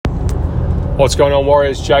What's going on,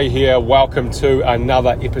 Warriors? Jay here. Welcome to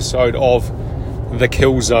another episode of The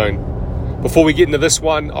Kill Zone. Before we get into this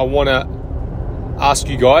one, I want to ask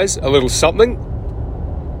you guys a little something.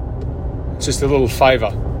 It's just a little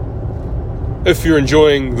favour. If you're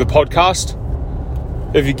enjoying the podcast,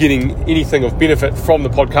 if you're getting anything of benefit from the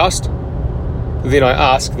podcast, then I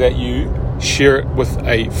ask that you share it with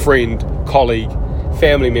a friend, colleague,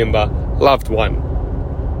 family member, loved one.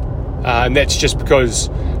 And that's just because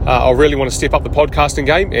I really want to step up the podcasting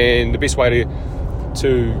game, and the best way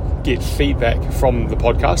to get feedback from the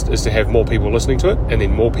podcast is to have more people listening to it, and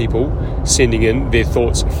then more people sending in their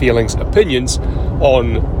thoughts, feelings, opinions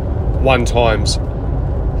on one times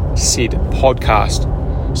said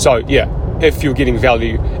podcast. So yeah, if you're getting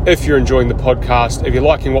value, if you're enjoying the podcast, if you're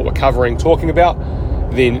liking what we're covering, talking about,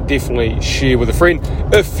 then definitely share with a friend.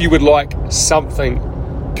 If you would like something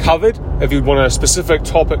covered, if you want a specific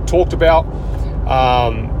topic talked about,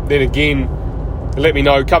 then again, let me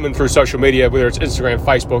know. Come in through social media, whether it's Instagram,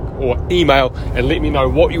 Facebook, or email, and let me know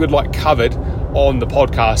what you would like covered on the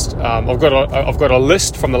podcast. I've got a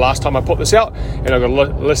list from the last time I put this out, and I've got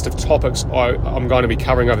a list of topics I'm going to be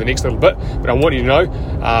covering over the next little bit. But I want you to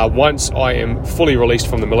know, once I am fully released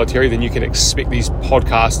from the military, then you can expect these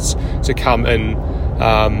podcasts to come in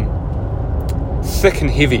thick and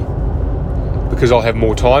heavy, because I'll have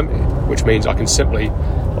more time, which means I'll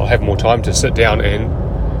have more time to sit down and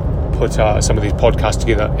put some of these podcasts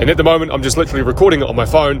together. And at the moment, I'm just literally recording it on my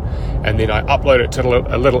phone, and then I upload it to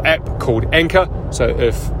a little app called Anchor. So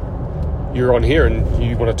if you're on here and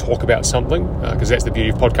you want to talk about something, because that's the beauty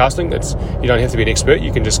of podcasting, you don't have to be an expert.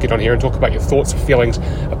 You can just get on here and talk about your thoughts, feelings,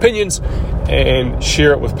 opinions, and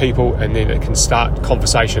share it with people, and then it can start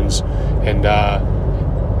conversations and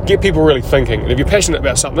get people really thinking. And if you're passionate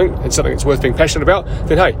about something, and something that's worth being passionate about,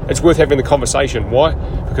 then hey, it's worth having the conversation. Why?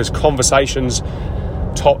 Because conversations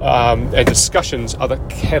and discussions are the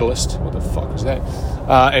catalyst. What the fuck is that?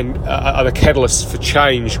 Are the catalysts for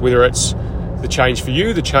change, whether it's the change for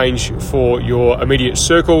you, the change for your immediate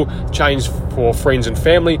circle, change for friends and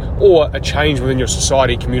family, or a change within your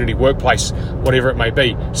society, community, workplace, whatever it may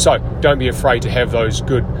be. So don't be afraid to have those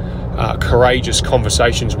good, courageous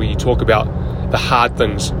conversations where you talk about the hard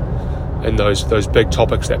things and those big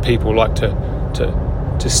topics that people like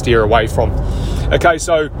to steer away from. Okay,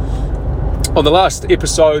 so on the last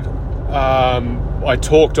episode, I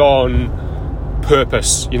talked on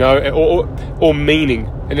purpose, or meaning,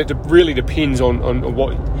 and it really depends on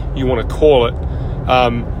what you want to call it.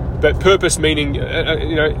 But purpose, meaning,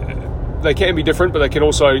 they can be different, but they can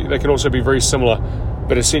also be very similar.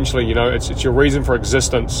 But essentially, it's your reason for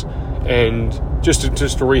existence. And just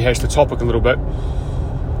to rehash the topic a little bit,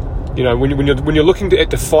 when you're looking at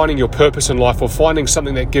defining your purpose in life, or finding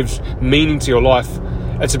something that gives meaning to your life,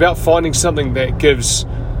 it's about finding something that gives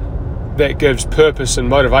purpose and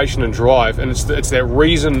motivation and drive. And it's that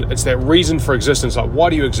reason for existence. Like, why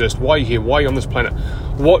do you exist? Why are you here? Why are you on this planet?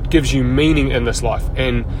 What gives you meaning in this life?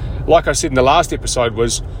 And like I said in the last episode,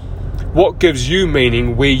 was what gives you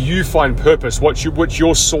meaning, where you find purpose, what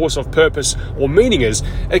your source of purpose or meaning is.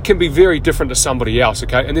 It can be very different to somebody else,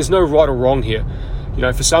 okay? And there's no right or wrong here.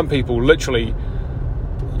 For some people, literally,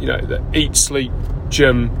 eat, sleep,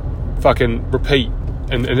 gym, fucking repeat.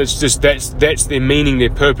 And it's just, that's their meaning, their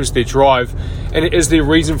purpose, their drive, and it is their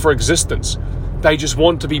reason for existence. They just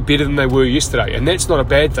want to be better than they were yesterday, and that's not a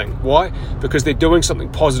bad thing. Why? Because they're doing something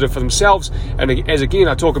positive for themselves, and as again,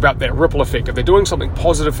 I talk about that ripple effect. If they're doing something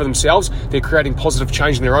positive for themselves, they're creating positive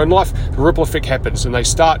change in their own life, the ripple effect happens, and they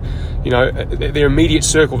start, their immediate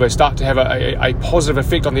circle, they start to have a positive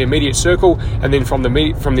effect on the immediate circle, and then from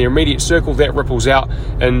the immediate circle, that ripples out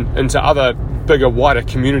and into other bigger, wider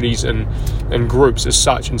communities and groups as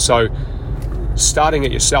such. And so starting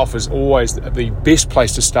at yourself is always the best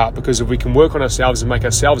place to start, because if we can work on ourselves and make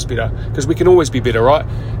ourselves better, because we can always be better, right?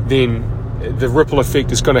 Then the ripple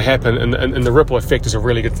effect is going to happen, and the ripple effect is a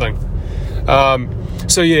really good thing.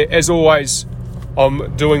 So yeah, as always,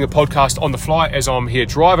 I'm doing a podcast on the fly as I'm here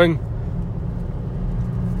driving.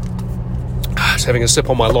 Just having a sip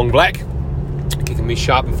on my long black, keeping me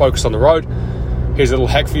sharp and focused on the road. Here's a little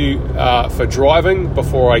hack for you for driving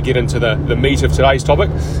before I get into the meat of today's topic.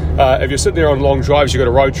 If you're sitting there on long drives, you've got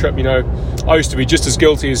a road trip, I used to be just as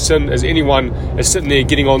guilty as anyone is sitting there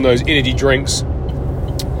getting on those energy drinks,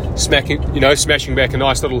 smashing back a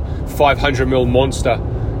nice little 500ml monster.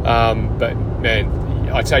 But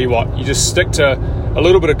man, I tell you what, you just stick to a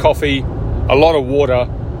little bit of coffee, a lot of water,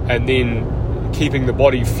 and then keeping the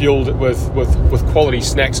body fueled with quality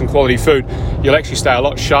snacks and quality food. You'll actually stay a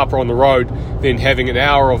lot sharper on the road than having an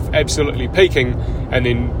hour of absolutely peaking and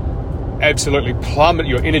then absolutely plummet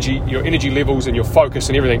your energy levels and your focus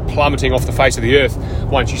and everything plummeting off the face of the earth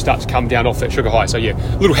once you start to come down off that sugar high. So yeah,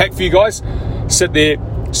 little hack for you guys: sit there,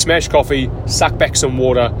 smash coffee, suck back some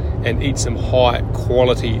water, and eat some high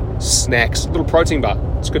quality snacks. Little protein bar,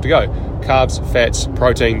 it's good to go. Carbs, fats,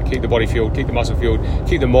 protein, keep the body fueled, keep the muscle fueled,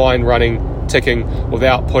 keep the mind running, ticking,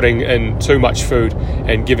 without putting in too much food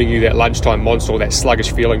and giving you that lunchtime monster or that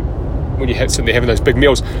sluggish feeling when you're sitting there having those big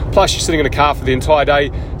meals. Plus, you're sitting in a car for the entire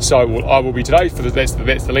day. So I will be today. That's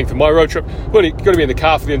the length of my road trip. Well, you've got to be in the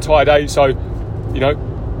car for the entire day. So,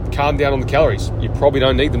 calm down on the calories. You probably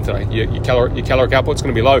don't need them today. Your caloric output's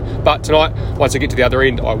going to be low. But tonight, once I get to the other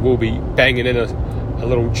end, I will be banging in a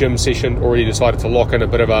little gym session. Already decided to lock in a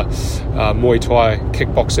bit of a Muay Thai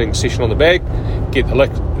kickboxing session on the bag. Get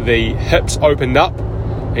the hips opened up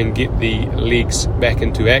and get the legs back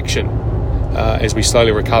into action as we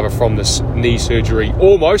slowly recover from this knee surgery.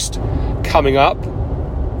 Almost coming up.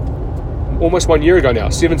 Almost 1 year ago now,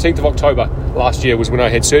 17th of October last year was when I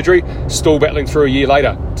had surgery. Still battling through a year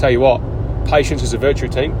later. Tell you what, patience is a virtue,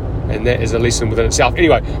 team, and that is a lesson within itself.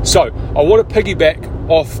 Anyway, so I want to piggyback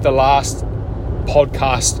off the last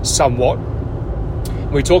podcast somewhat.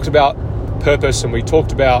 We talked about purpose and we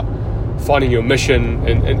talked about finding your mission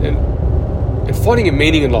and finding a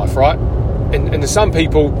meaning in life, right? And to some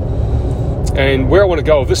people, and where I want to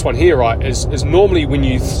go with this one here, right, is normally when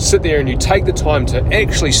you sit there and you take the time to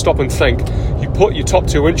actually stop and think, you put your top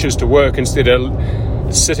 2 inches to work instead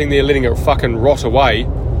of sitting there letting it fucking rot away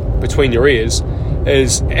between your ears,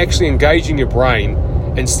 is actually engaging your brain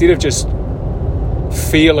instead of just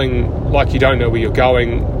feeling like you don't know where you're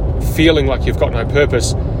going, feeling like you've got no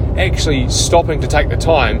purpose. Actually stopping to take the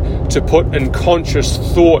time to put in conscious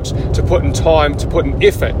thought, to put in time, to put in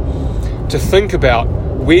effort, to think about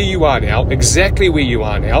where you are now, exactly where you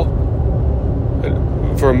are now.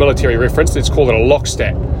 For a military reference, let's call it a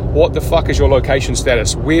lockstat. What the fuck is your location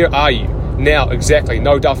status? Where are you now exactly?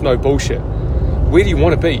 No duff, no bullshit. Where do you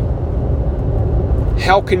want to be?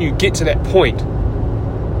 How can you get to that point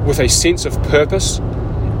with a sense of purpose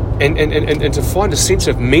and to find a sense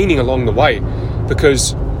of meaning along the way?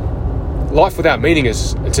 Because life without meaning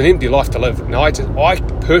it's an empty life to live. Now, I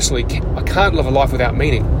personally can't live a life without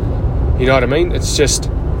meaning. You know what I mean? It's just,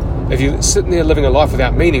 if you're sitting there living a life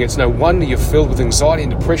without meaning, it's no wonder you're filled with anxiety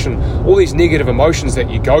and depression, all these negative emotions that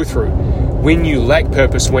you go through when you lack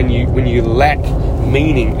purpose, when you lack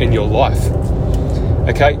meaning in your life.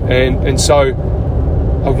 Okay? And so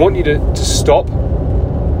I want you to stop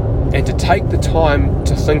and to take the time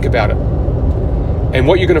to think about it. And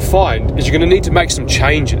what you're going to find is you're going to need to make some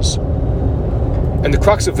changes. And the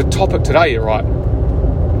crux of the topic today, right,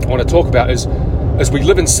 I want to talk about is, as we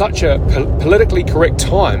live in such a politically correct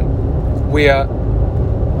time where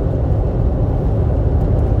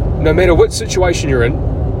no matter what situation you're in,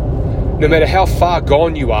 no matter how far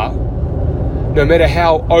gone you are, no matter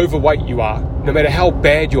how overweight you are, no matter how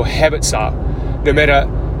bad your habits are, no matter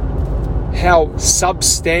how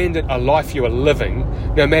substandard a life you are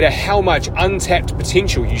living, no matter how much untapped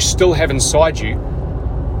potential you still have inside you,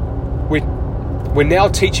 we're now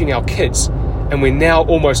teaching our kids, and we're now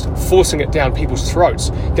almost forcing it down people's throats,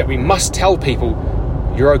 that we must tell people,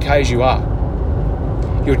 you're okay as you are.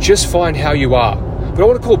 You're just fine how you are. But I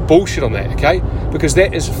want to call bullshit on that, okay? Because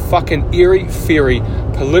that is fucking airy-fairy,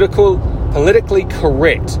 politically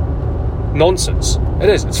correct nonsense. It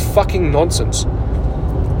is. It's fucking nonsense.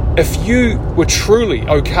 If you were truly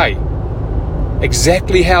okay,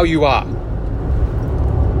 exactly how you are,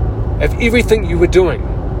 if everything you were doing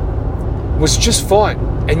was just fine,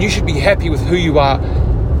 and you should be happy with who you are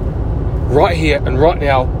right here and right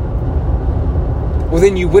now, well,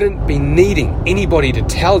 then you wouldn't be needing anybody to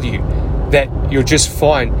tell you that you're just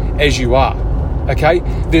fine as you are, okay?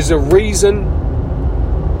 There's a reason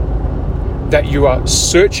that you are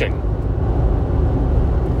searching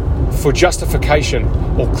for justification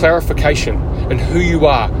or clarification in who you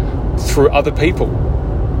are through other people.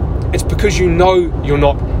 It's because you know you're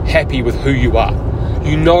not happy with who you are.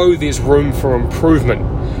 You know there's room for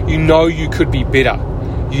improvement. You know you could be better.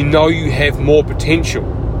 You know you have more potential.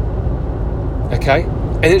 Okay?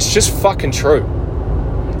 And it's just fucking true.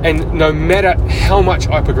 And no matter how much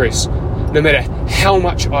I progress, no matter how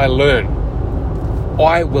much I learn,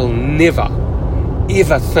 I will never,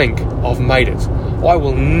 ever think I've made it. I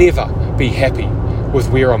will never be happy with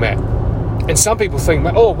where I'm at. And some people think,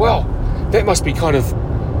 oh, well, that must be kind of,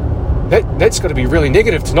 that's got to be really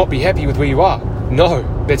negative to not be happy with where you are.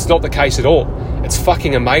 No, that's not the case at all. It's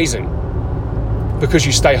fucking amazing because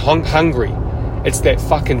you stay hungry. It's that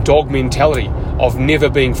fucking dog mentality of never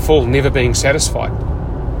being full, never being satisfied.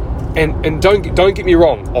 And don't get me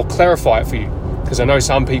wrong, I'll clarify it for you. Because I know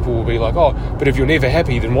some people will be like, oh, but if you're never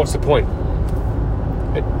happy, then what's the point?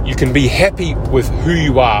 You can be happy with who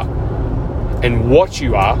you are and what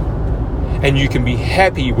you are, and you can be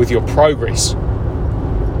happy with your progress.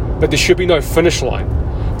 But there should be no finish line,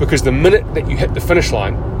 because the minute that you hit the finish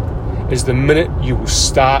line is the minute you will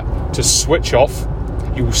start to switch off,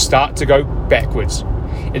 you will start to go backwards.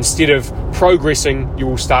 Instead of progressing, you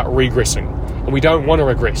will start regressing. And we don't want to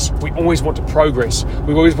regress. We always want to progress.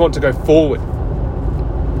 We always want to go forward.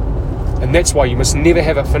 And that's why you must never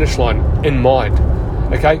have a finish line in mind.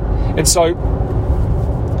 Okay? And so,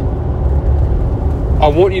 I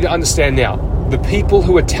want you to understand now, the people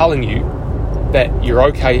who are telling you that you're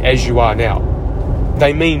okay as you are now,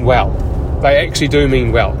 they mean well. They actually do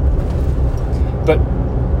mean well. But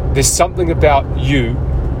there's something about you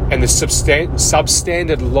and the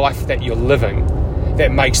substandard life that you're living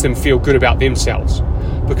that makes them feel good about themselves.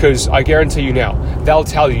 Because I guarantee you now, they'll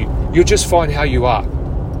tell you, you're just fine how you are.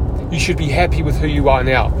 You should be happy with who you are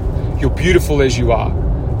now. You're beautiful as you are.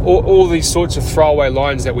 All these sorts of throwaway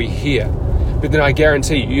lines that we hear. But then I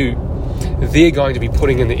guarantee you, they're going to be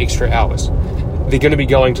putting in the extra hours. They're going to be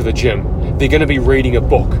going to the gym. They're going to be reading a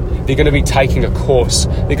book. They're going to be taking a course.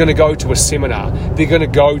 They're going to go to a seminar. They're going to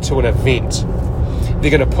go to an event. They're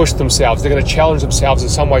going to push themselves. They're going to challenge themselves in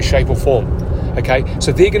some way, shape or form. Okay?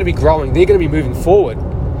 So they're going to be growing. They're going to be moving forward.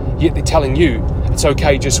 Yet they're telling you it's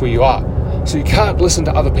okay just where you are. So you can't listen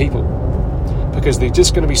to other people, because they're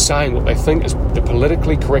just going to be saying what they think is the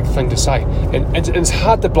politically correct thing to say. And it's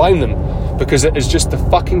hard to blame them, because it is just the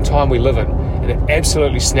fucking time we live in. And it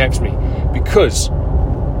absolutely snaps me, because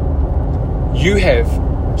you have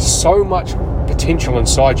so much potential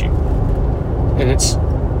inside you.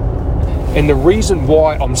 And the reason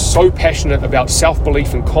why I'm so passionate about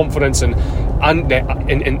self-belief and confidence and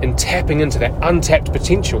tapping into that untapped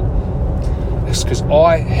potential is because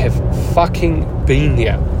I have fucking been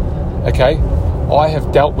there. Okay? I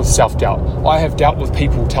have dealt with self-doubt. I have dealt with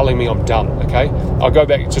people telling me I'm dumb. Okay? I'll go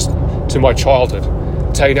back just to my childhood.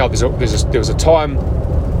 I'll tell you now, there was a time.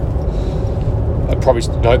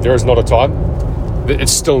 There is not a time.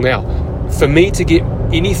 It's still now. For me to get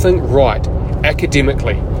anything right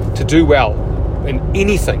academically, to do well in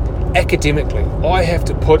anything academically, I have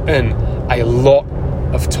to put in a lot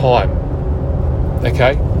of time.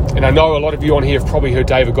 Okay? And I know a lot of you on here have probably heard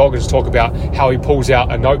David Goggins talk about how he pulls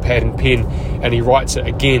out a notepad and pen and he writes it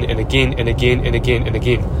again and again and again and again and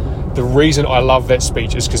again. The reason I love that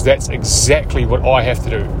speech is because that's exactly what I have to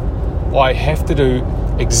do. I have to do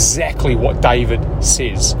exactly what David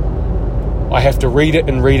says. I have to read it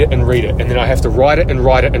and read it and read it, and then I have to write it and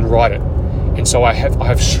write it and write it. And so I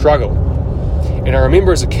have struggled. And I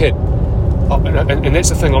remember as a kid, and that's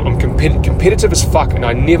the thing, I'm competitive as fuck, and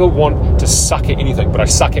I never want to suck at anything, but I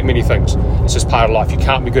suck at many things. It's just part of life. You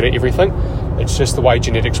can't be good at everything. It's just the way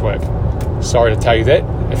genetics work. Sorry to tell you that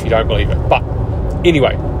if you don't believe it. But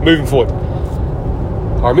anyway, moving forward.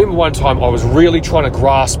 I remember one time I was really trying to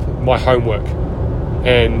grasp my homework,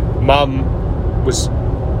 and Mum was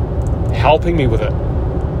helping me with it.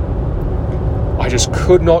 I just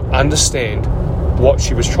could not understand what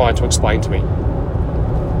she was trying to explain to me.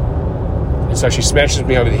 And so she smashes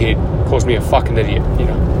me over the head, calls me a fucking idiot, you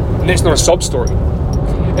know. And that's not a sob story.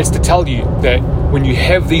 It's to tell you that when you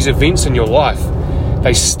have these events in your life,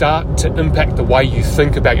 they start to impact the way you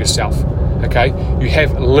think about yourself, okay? You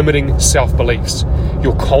have limiting self-beliefs.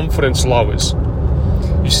 Your confidence lowers.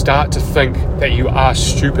 You start to think that you are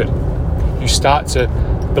stupid. You start to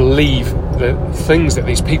believe the things that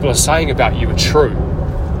these people are saying about you are true.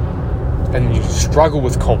 And you struggle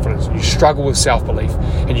with confidence, you struggle with self-belief,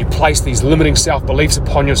 and you place these limiting self-beliefs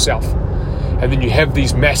upon yourself. And then you have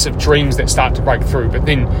these massive dreams that start to break through, but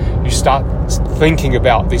then you start thinking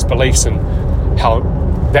about these beliefs and how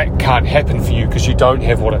that can't happen for you because you don't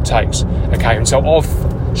have what it takes. Okay, and so I've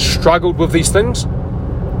struggled with these things,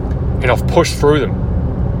 and I've pushed through them.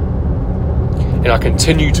 And I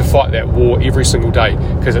continue to fight that war every single day,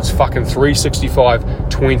 because it's fucking 365,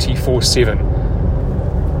 24/7.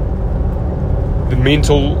 The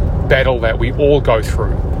mental battle that we all go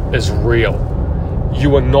through is real.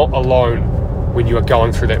 You are not alone when you are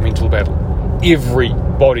going through that mental battle.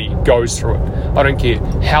 Everybody goes through it. I don't care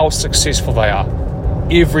how successful they are.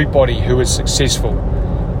 Everybody who is successful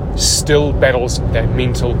still battles that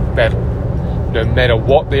mental battle. No matter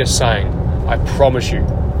what they're saying, I promise you,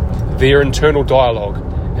 their internal dialogue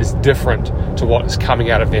is different to what is coming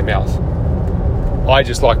out of their mouth. I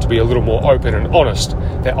just like to be a little more open and honest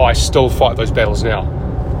that I still fight those battles now.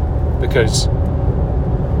 Because,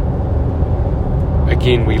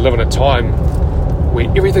 again, we live in a time where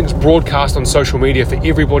everything's broadcast on social media for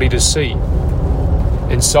everybody to see.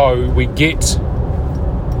 And so we get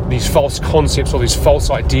these false concepts or these false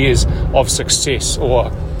ideas of success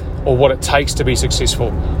or what it takes to be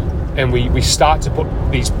successful. And we start to put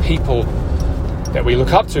these people that we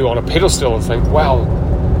look up to on a pedestal and think, wow,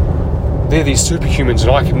 they're these superhumans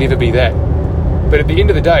and I can never be that. But at the end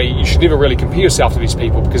of the day, you should never really compare yourself to these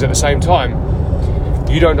people, because at the same time,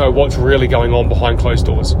 you don't know what's really going on behind closed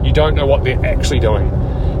doors. You don't know what they're actually doing.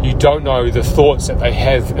 You don't know the thoughts that they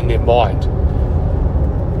have in their mind.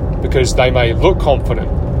 Because they may look confident,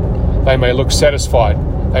 they may look satisfied,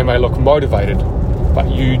 they may look motivated,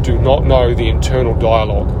 but you do not know the internal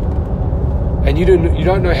dialogue. And you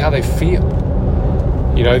don't know how they feel.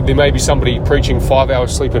 You know, there may be somebody preaching 5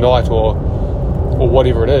 hours sleep a night or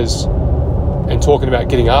whatever it is, and talking about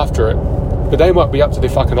getting after it, but they might be up to their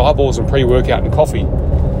fucking eyeballs in pre-workout and coffee.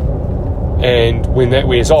 And when that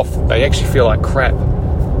wears off, they actually feel like crap.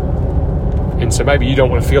 And so maybe you don't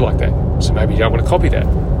want to feel like that. So maybe you don't want to copy that.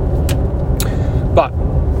 But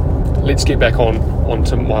let's get back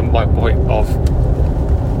onto my point of,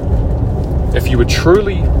 if you were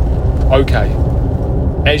truly okay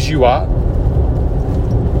as you are,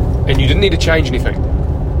 and you didn't need to change anything,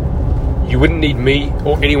 you wouldn't need me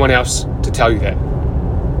or anyone else to tell you that.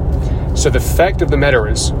 So the fact of the matter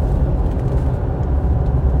is,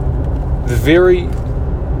 the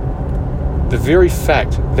very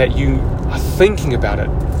fact that you are thinking about it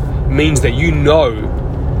means that you know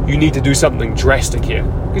you need to do something drastic here,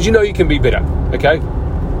 because you know you can be better. Okay,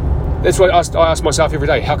 that's why I ask myself every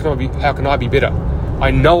day, how can I be better?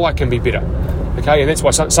 I know I can be better. Okay, and that's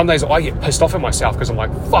why some days I get pissed off at myself, because I'm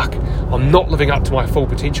like, fuck, I'm not living up to my full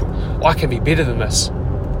potential. I can be better than this.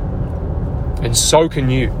 And so can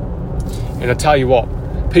you. And I tell you what,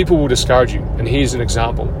 people will discourage you. And here's an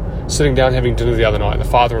example. Sitting down having dinner the other night, the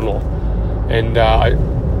father-in-law, and I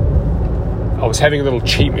was having a little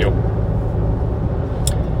cheat meal.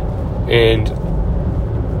 And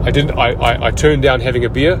I turned down having a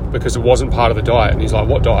beer because it wasn't part of the diet. And he's like,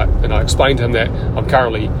 what diet? And I explained to him that I'm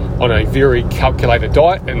currently on a very calculated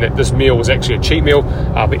diet, and that this meal was actually a cheat meal,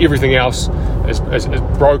 but everything else is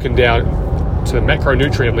broken down to the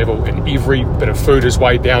macronutrient level, and every bit of food is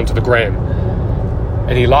weighed down to the gram.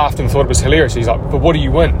 And he laughed and thought it was hilarious. He's like, but what do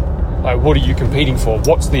you win? Like, what are you competing for?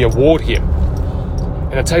 What's the award here?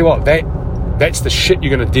 And I tell you what, that's the shit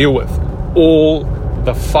you're going to deal with all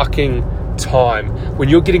the fucking time. When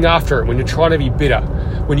you're getting after it, when you're trying to be better,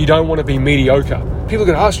 when you don't want to be mediocre, people are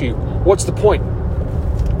going to ask you, what's the point?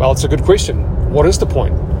 Well, it's a good question. What is the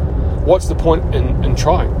point? What's the point in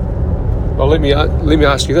trying? Well, let me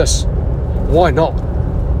ask you this. Why not?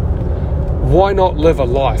 Why not live a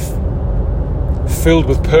life filled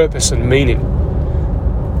with purpose and meaning,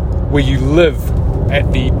 where you live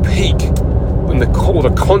at the peak in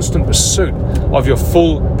the constant pursuit of your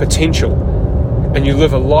full potential, and you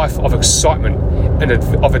live a life of excitement and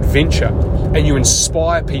of adventure, and you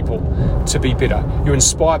inspire people to be better. You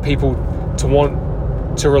inspire people to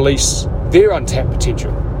want to release their untapped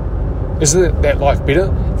potential. Isn't that life better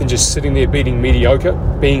than just sitting there being mediocre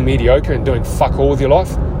and doing fuck all with your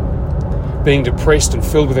life? Being depressed and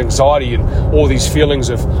filled with anxiety and all these feelings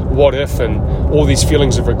of what if and all these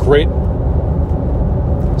feelings of regret.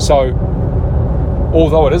 So,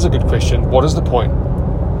 although it is a good question, what is the point?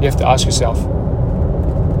 You have to ask yourself,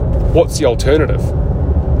 what's the alternative?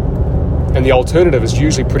 And the alternative is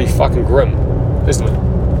usually pretty fucking grim, isn't it?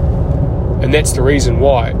 And that's the reason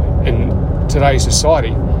why in today's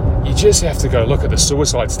society, you just have to go look at the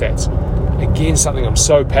suicide stats. Again, something I'm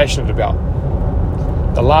so passionate about.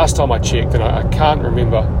 The last time I checked, and I can't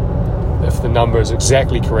remember if the number is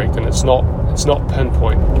exactly correct, and it's not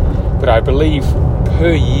pinpoint, but I believe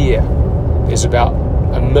per year there's about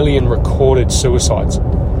 1 million recorded suicides.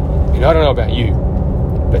 And I don't know about you,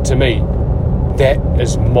 but to me, that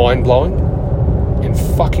is mind-blowing and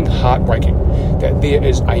fucking heartbreaking, that there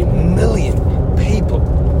is 1 million people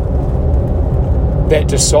that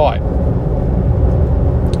decide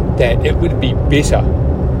that it would be better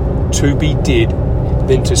to be dead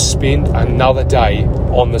than to spend another day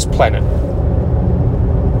on this planet.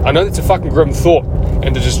 I know that's a fucking grim thought,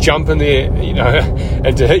 and to just jump in there,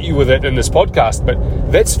 and to hit you with it in this podcast, but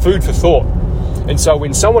that's food for thought. And so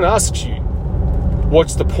when someone asks you,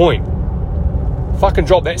 what's the point? Fucking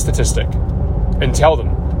drop that statistic and tell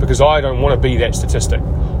them, because I don't want to be that statistic,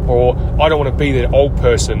 or I don't want to be that old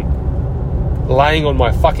person laying on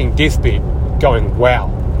my fucking deathbed going, wow,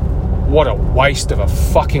 what a waste of a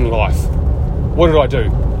fucking life. What did I do?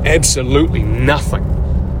 Absolutely nothing.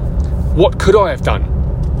 What could I have done?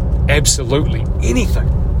 Absolutely anything.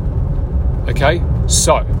 Okay?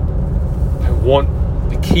 So, I want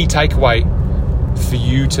the key takeaway for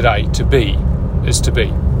you today to be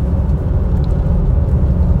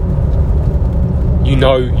You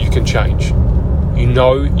know you can change. You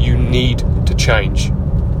know you need to change.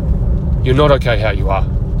 You're not okay how you are.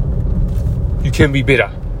 You can be better.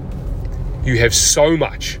 You have so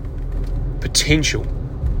much potential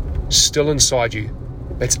still inside you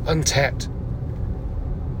that's untapped.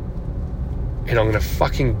 And I'm going to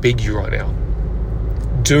fucking beg you right now.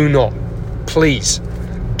 Do not, please,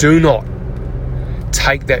 do not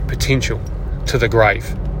take that potential to the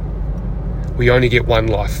grave. We only get one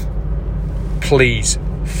life. Please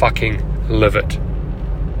fucking live it.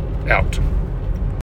 Out.